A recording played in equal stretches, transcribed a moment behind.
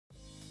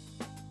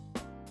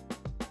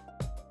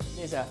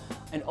There's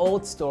an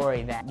old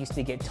story that used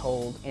to get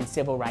told in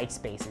civil rights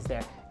spaces.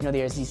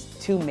 There's these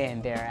two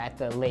men there at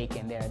the lake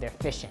and they're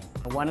fishing.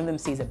 One of them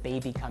sees a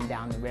baby come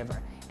down the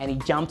river and he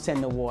jumps in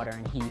the water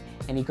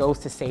and he goes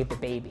to save the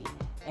baby.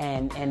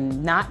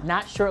 And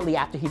not shortly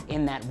after he's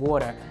in that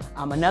water,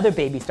 another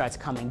baby starts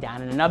coming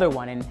down and another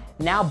one. And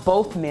now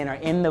both men are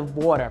in the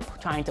water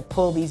trying to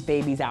pull these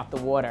babies out the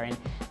water.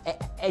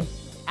 And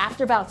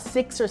after about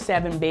 6 or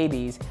 7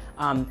 babies,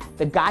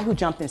 the guy who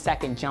jumped in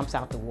second jumps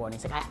out the water.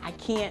 He's like, I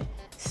can't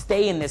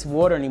stay in this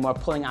water anymore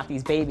pulling out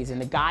these babies.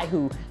 And the guy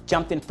who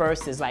jumped in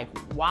first is like,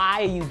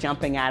 why are you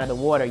jumping out of the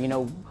water? You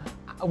know,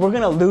 we're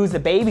gonna lose the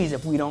babies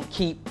if we don't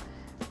keep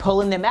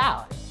pulling them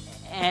out.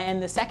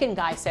 And the second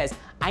guy says,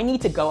 I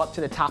need to go up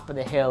to the top of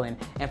the hill and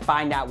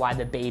find out why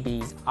the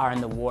babies are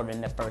in the water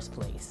in the first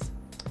place.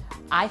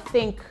 I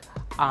think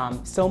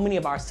so many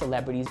of our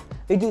celebrities,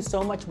 they do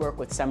so much work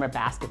with summer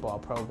basketball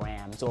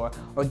programs or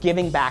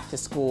giving back to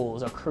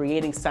schools or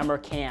creating summer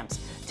camps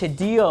to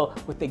deal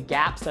with the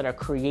gaps that are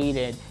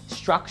created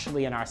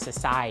structurally in our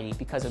society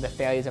because of the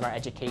failures of our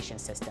education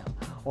system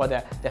or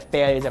the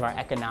failures of our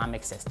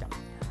economic system.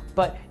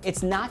 But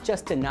it's not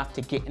just enough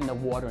to get in the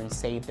water and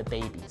save the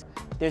babies.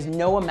 There's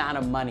no amount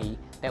of money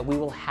that we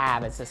will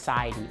have as a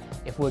society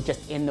if we're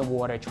just in the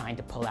water trying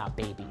to pull out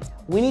babies.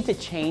 We need to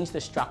change the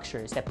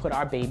structures that put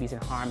our babies in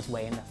harm's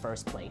way in the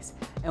first place.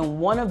 And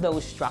one of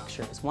those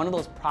structures, one of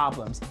those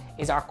problems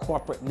is our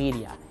corporate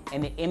media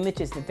and the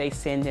images that they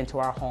send into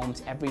our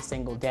homes every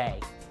single day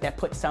that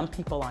put some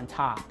people on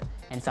top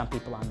and some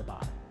people on the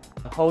bottom.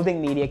 Holding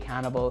media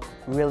accountable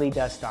really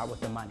does start with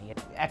the money.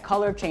 At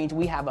Color of Change,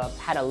 we have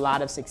had a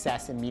lot of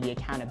success in media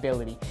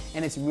accountability,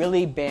 and it's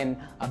really been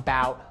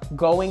about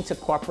going to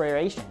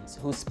corporations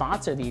who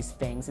sponsor these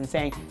things and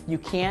saying, you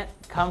can't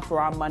come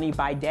for our money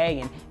by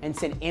day and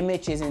send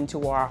images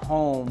into our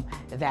home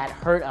that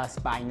hurt us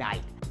by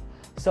night.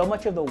 So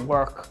much of the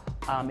work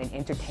in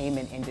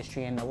entertainment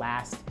industry in the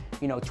last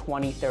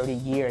 20, 30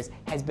 years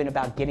has been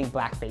about getting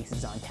black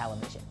faces on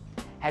television.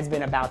 Has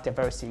been about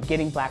diversity,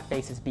 getting black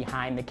faces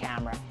behind the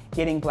camera,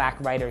 getting black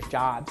writers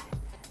jobs.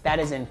 That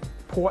is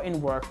important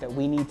work that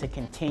we need to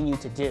continue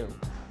to do.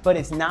 But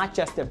it's not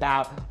just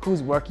about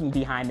who's working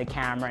behind the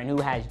camera and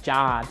who has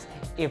jobs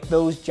if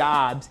those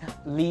jobs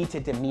lead to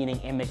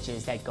demeaning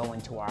images that go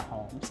into our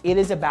homes. It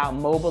is about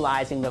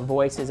mobilizing the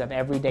voices of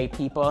everyday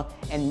people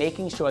and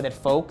making sure that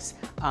folks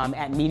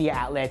at media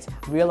outlets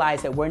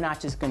realize that we're not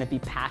just going to be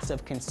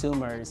passive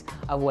consumers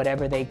of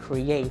whatever they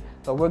create,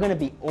 but we're going to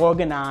be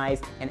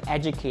organized and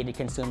educated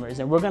consumers,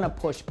 and we're going to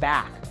push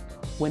back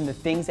when the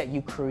things that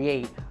you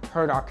create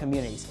hurt our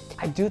communities.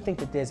 I do think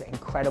that there's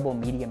incredible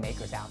media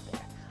makers out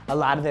there. A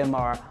lot of them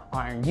are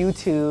on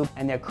YouTube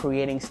and they're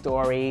creating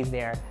stories.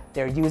 They're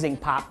using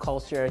pop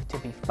culture to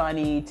be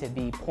funny, to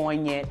be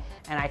poignant.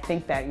 And I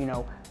think that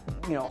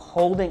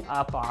holding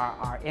up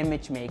our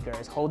image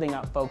makers, holding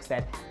up folks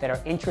that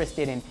are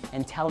interested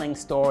in telling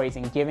stories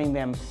and giving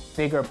them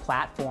bigger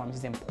platforms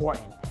is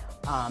important.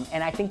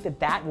 And I think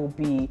that will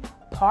be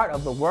part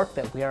of the work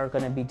that we are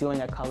going to be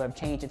doing at Color of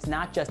Change. It's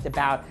not just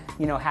about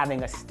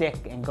having a stick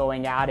and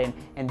going out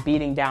and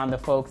beating down the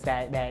folks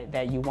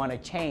that you want to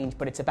change,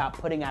 but it's about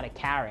putting out a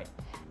carrot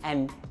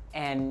and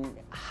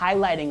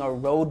highlighting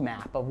a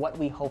roadmap of what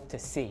we hope to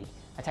see,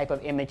 a type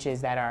of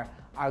images that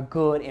are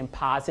good and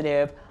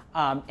positive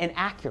and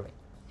accurate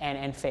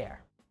and fair.